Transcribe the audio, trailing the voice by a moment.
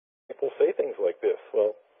people say things like this?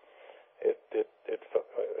 Well, I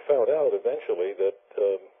found out eventually that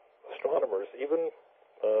astronomers, even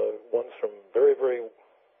ones from very, very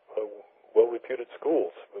well-reputed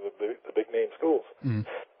schools, the big-name schools,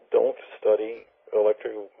 don't study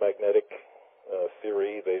electromagnetic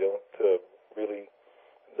theory. They don't really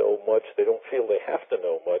know much. They don't feel they have to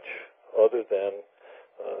know much other than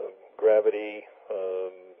gravity,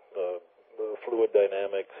 fluid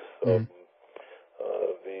dynamics, the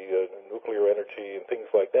nuclear energy, and things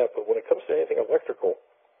like that. But when it comes to anything electrical,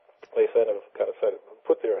 they kind of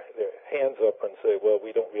put their hands up and say, well,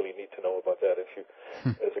 we don't really need to know about that. If you,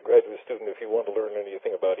 as a graduate student, if you want to learn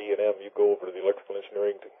anything about E&M, you go over to the electrical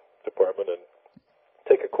engineering department and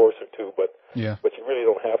take a course or two, but you really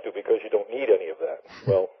don't have to because you don't need any of that.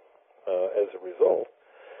 Well, as a result,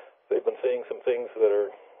 they've been saying some things that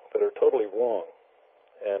are totally wrong.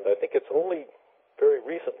 And I think it's only very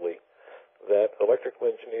recently that electrical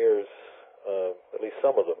engineers, at least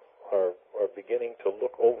some of them, are beginning to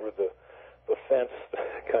look over the fence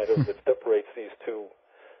kind of that separates these two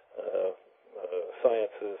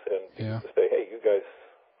sciences and to say, hey, you guys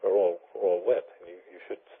are all wet, and you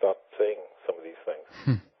should stop saying some of these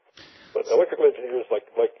things. But electrical engineers, like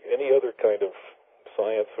any other kind of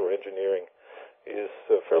science or engineering, is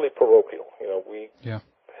fairly parochial. You know, we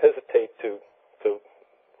hesitate to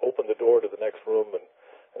open the door to the next room and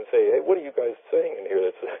say, hey, what are you guys saying in here?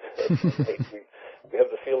 We have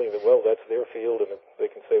the feeling that, well, that's their field, and they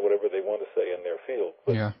can say whatever they want to say in their field.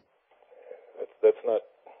 But that's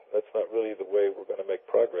not really the way we're going to make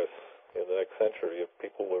progress in the next century. If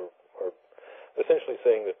people are essentially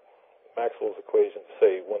saying that Maxwell's equations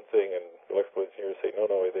say one thing and electrical engineers say, no,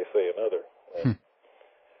 they say another. And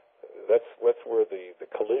that's where the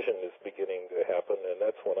collision is beginning to happen, and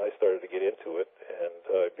that's when I started to get into it,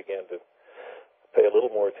 and I began to pay a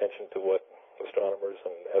little more attention to what astronomers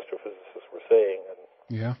and astrophysicists were saying. And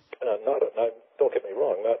don't get me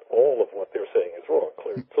wrong, not all of what they're saying is wrong,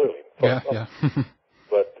 clearly.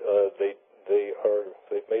 But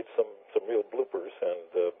they've made some real bloopers,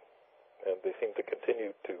 and they seem to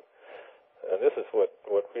continue to. And this is what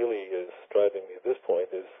really is driving me at this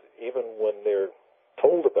point, is even when they're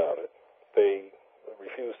told about it, they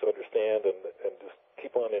refuse to understand and just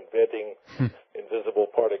keep on inventing invisible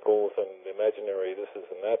particles and imaginary thises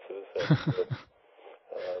and thatses. And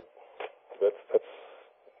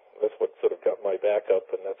that's what sort of got my back up,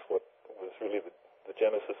 and that's what was really the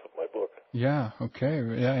genesis of my book. Yeah, okay.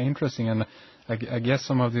 Yeah, interesting. And I guess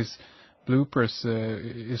some of these bloopers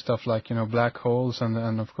is stuff like, black holes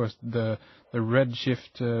and of course the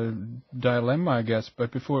redshift dilemma, I guess.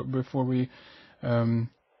 But before we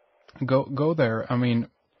go there, I mean,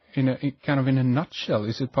 in a nutshell,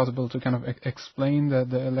 is it possible to kind of explain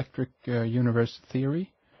the electric universe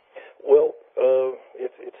theory? Well,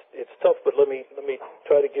 it's tough, but let me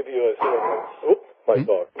try to give you a sort of my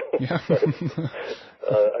dog.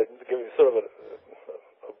 I give you sort of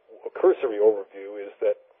a cursory overview. Is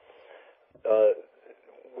that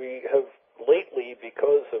we have lately,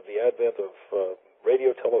 because of the advent of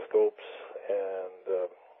radio telescopes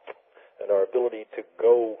and our ability to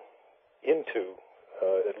go into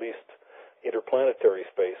at least interplanetary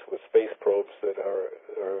space with space probes that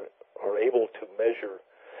are able to measure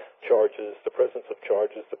charges, the presence of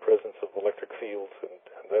charges, the presence of electric fields, and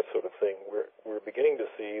that sort of thing. We're beginning to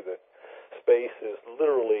see that space is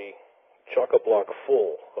literally chock-a-block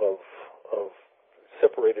full of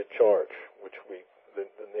separated charge, which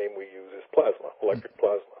the name we use is plasma, electric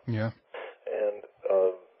plasma. Yeah. And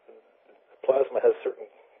plasma has certain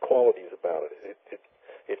qualities about it.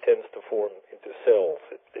 It tends to form into cells.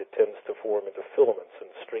 It tends to form into filaments and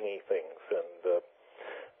stringy things, and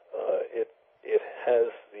it has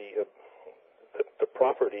the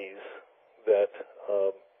properties that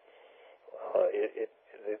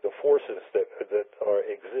the forces that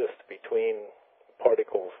exist between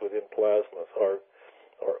particles within plasmas are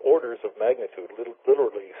orders of magnitude,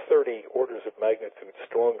 literally 30 orders of magnitude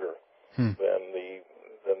stronger than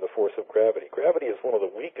the force of gravity. Gravity is one of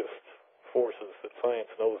the weakest forces that science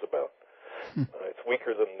knows about. It's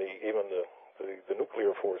weaker than even the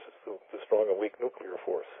nuclear forces, the strong and weak nuclear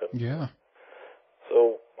force. And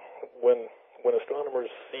so when astronomers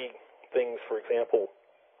see things, for example,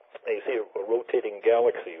 they see a rotating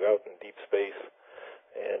galaxy out in deep space,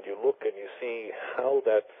 and you look and you see how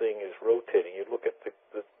that thing is rotating. You look at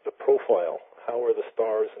the profile. How are the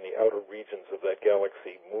stars in the outer regions of that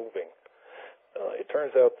galaxy moving? It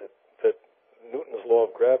turns out that Newton's law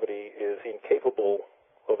of gravity is incapable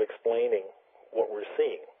of explaining what we're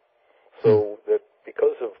seeing. So that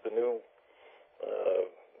because of the new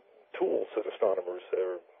tools that astronomers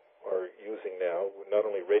are are using now, not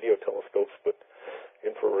only radio telescopes, but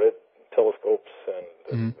infrared telescopes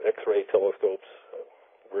and X-ray telescopes.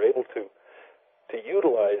 We're able to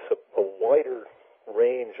utilize a wider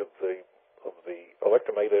range of the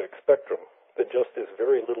electromagnetic spectrum than just this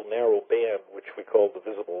very little narrow band, which we call the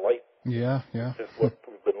visible light. Yeah. Which is what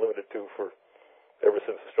we've been limited to for ever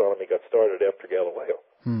since astronomy got started after Galileo.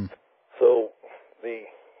 So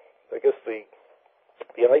I guess the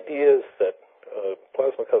idea is that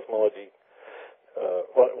plasma cosmology.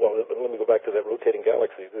 Well, let me go back to that rotating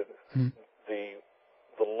galaxy. The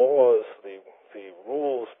laws, the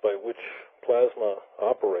rules by which plasma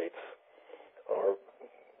operates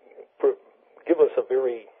give us a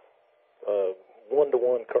very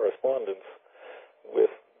one-to-one correspondence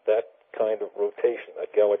with that kind of rotation,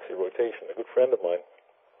 that galaxy rotation. A good friend of mine,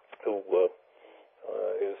 who was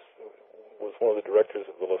one of the directors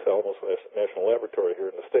of the Los Alamos National Laboratory here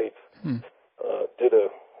in the States, did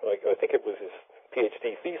I think it was his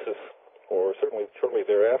PhD thesis, or certainly shortly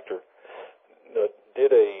thereafter,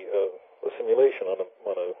 did a simulation on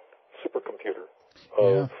a supercomputer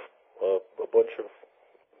of a bunch of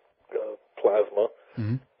plasma.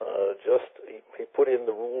 He put in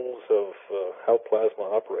the rules of how plasma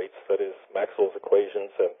operates, that is Maxwell's equations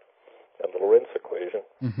and the Lorentz equation,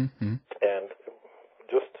 and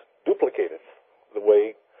just duplicated the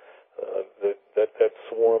way that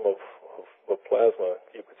swarm of plasma.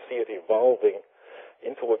 You could see it evolving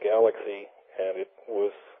into a galaxy, and it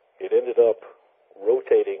ended up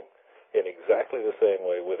rotating in exactly the same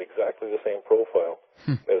way, with exactly the same profile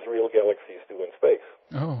as real galaxies do in space.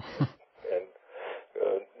 Oh. And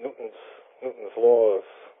Newton's laws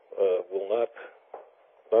will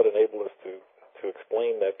not enable us to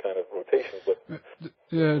explain that kind of rotation, but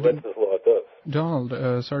Lorenz's law does.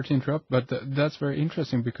 Donald, sorry to interrupt, but that's very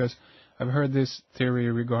interesting, because I've heard this theory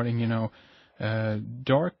regarding,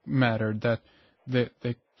 dark matter, that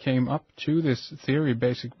they came up to this theory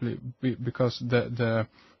basically because the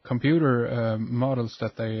computer models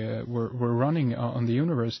that they were running on the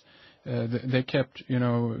universe, they kept,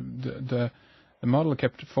 the model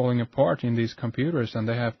kept falling apart in these computers, and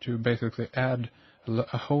they have to basically add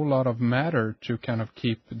a whole lot of matter to kind of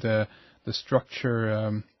keep the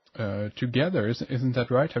structure together. Isn't that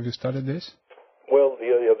right? Have you studied this? Well,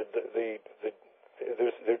 there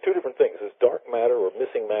are two different things. There's dark matter or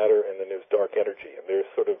missing matter, and then there's dark energy, and they're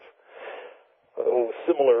sort of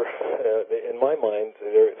similar. In my mind,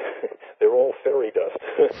 they're all fairy dust.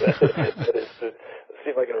 That is, see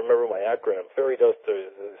if I can remember my acronym. Fairy dust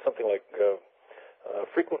is something like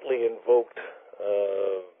frequently invoked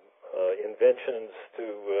inventions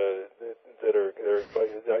that are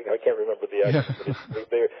I can't remember the acronym. But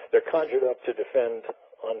they're conjured up to defend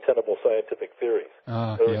untenable scientific theories.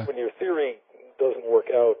 When your theory doesn't work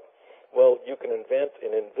out, well, you can invent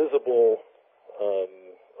an invisible,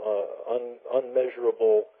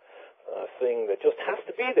 unmeasurable thing that just has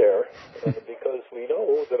to be there because we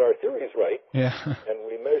know that our theory is right. Yeah. And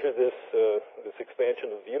we measure this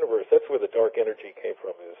expansion of the universe. That's where the dark energy came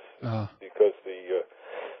from, is because the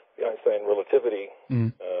Einstein relativity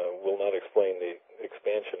will not explain the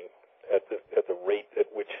expansion at the rate at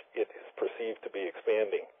which it is perceived to be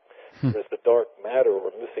expanding. Whereas the dark matter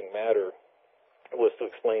or missing matter was to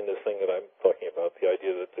explain this thing that I'm talking about, the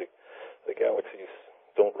idea that the galaxies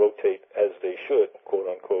don't rotate as they should, quote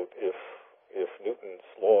unquote, if Newton's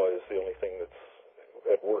law is the only thing that's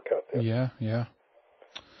at work out there. Yeah.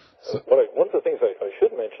 So, one of the things I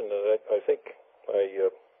should mention that I think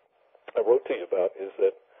I wrote to you about is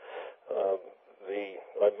that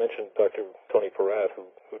I mentioned Dr. Tony Peratt, who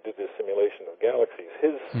did this simulation of galaxies.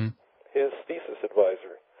 His thesis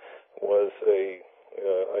advisor was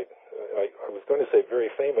I was going to say very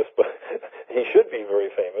famous, but he should be very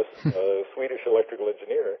famous, Swedish electrical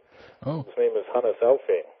engineer. Oh. His name is Hannes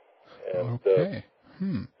Alfvén. And okay.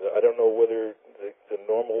 I don't know whether the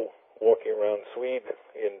normal walking around Swede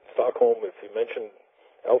in Stockholm, if you mentioned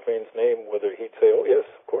Alfvén's name, whether he'd say, oh, yes,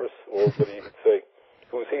 of course, or whether he'd say,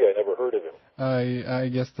 who's he? I never heard of him. I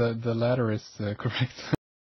guess the latter is correct.